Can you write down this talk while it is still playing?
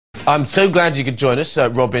I'm so glad you could join us,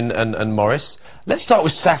 Robin and Maurice. Let's start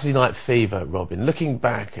with Saturday Night Fever, Robin. Looking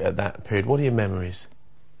back at that period, what are your memories?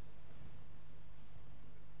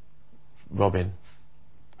 Robin.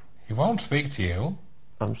 He won't speak to you.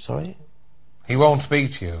 I'm sorry? He won't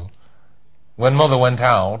speak to you. When Mother went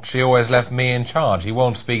out, she always left me in charge. He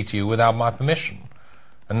won't speak to you without my permission.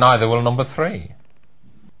 And neither will number 3.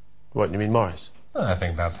 What, do you mean Maurice? I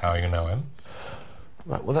think that's how you know him.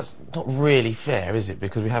 Right, well, that's not really fair, is it?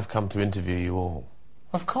 Because we have come to interview you all.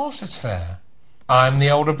 Of course it's fair. I'm the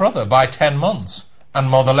older brother by 10 months, and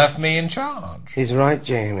Mother left me in charge. He's right,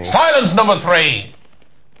 Jamie. Silence, number 3!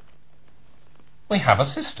 We have a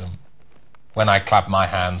system. When I clap my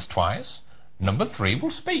hands twice, number 3 will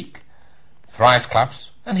speak. Thrice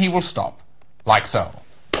claps, and he will stop. Like so.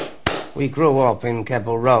 We grew up in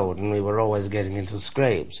Keppel Road, and we were always getting into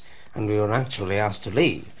scrapes, and we were actually asked to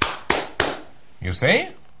leave. You see?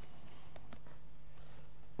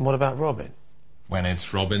 What about Robin? When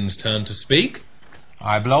it's Robin's turn to speak,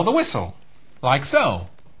 I blow the whistle. Like so.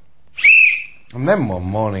 And then one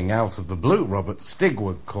morning, out of the blue, Robert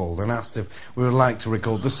Stigwood called and asked if we would like to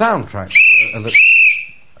record the soundtrack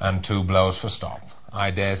for And 2 blows for stop. I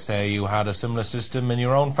dare say you had a similar system in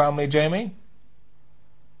your own family, Jamie?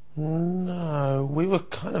 No, we were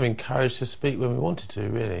kind of encouraged to speak when we wanted to,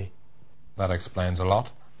 really. That explains a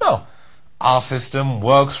lot. No, our system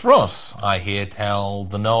works for us. I hear tell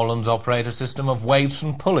the Nolans operate a system of weights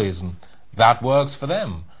and pulleys, and that works for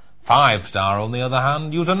them. 5-star, on the other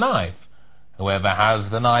hand, use a knife. Whoever has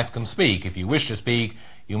the knife can speak. If you wish to speak,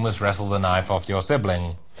 you must wrestle the knife off your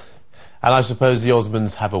sibling. And I suppose the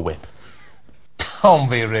Osmonds have a whip. Don't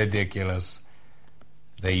be ridiculous.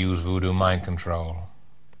 They use voodoo mind control.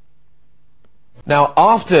 Now,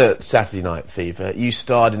 after Saturday Night Fever, you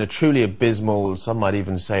starred in a truly abysmal, some might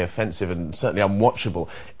even say offensive and certainly unwatchable,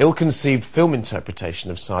 ill-conceived film interpretation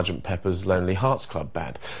of Sgt. Pepper's Lonely Hearts Club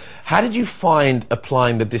Band. How did you find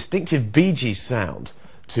applying the distinctive Bee Gees sound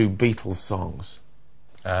to Beatles songs?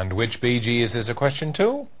 And which Bee Gee is this a question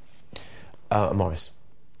to? Maurice.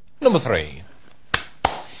 Number 3.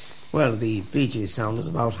 Well, the Bee Gees sound is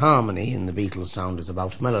about harmony, and the Beatles sound is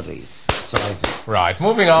about melody. So I think... Right,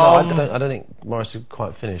 moving No, on. I don't think Maurice had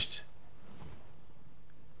quite finished.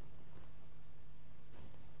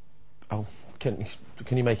 Oh, can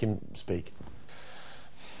you make him speak?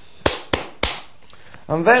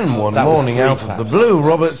 And then one morning, out of the blue,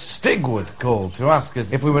 Robert Stigwood called to ask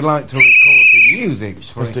us if we would like to record the music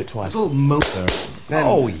for Let's do it twice. little motor.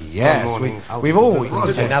 Oh, yes, we've always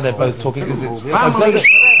Okay, said now they're both talking because it's... family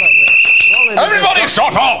forever. Everybody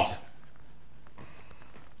shut up!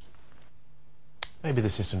 Maybe the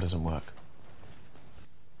system doesn't work.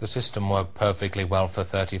 The system worked perfectly well for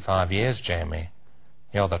 35 years, Jamie.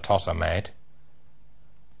 You're the tosser, mate.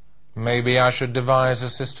 Maybe I should devise a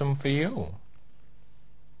system for you.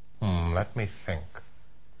 Let me think.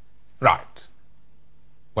 Right.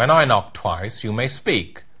 When I knock twice, you may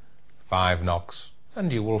speak. 5 knocks,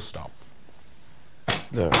 and you will stop.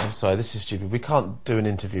 Look, I'm sorry, this is stupid. We can't do an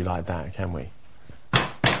interview like that, can we?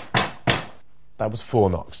 That was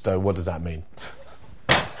 4 knocks, though. What does that mean?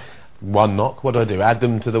 1 knock? What do? Add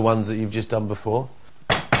them to the ones that you've just done before?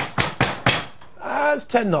 It's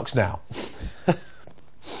 10 knocks now.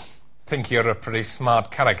 Think you're a pretty smart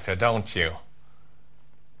character, don't you?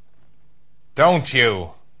 Don't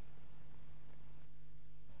you?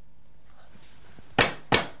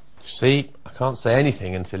 See, I can't say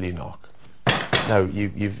anything until you knock. No,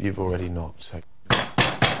 you've already knocked. So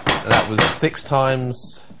that was 6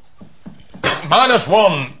 times.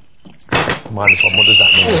 -1. -1. What does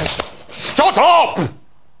that mean? Shut up!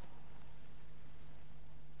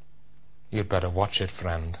 You'd better watch it,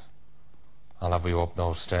 friend. I'll have you up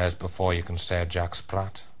those stairs before you can say Jack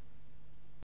Sprat.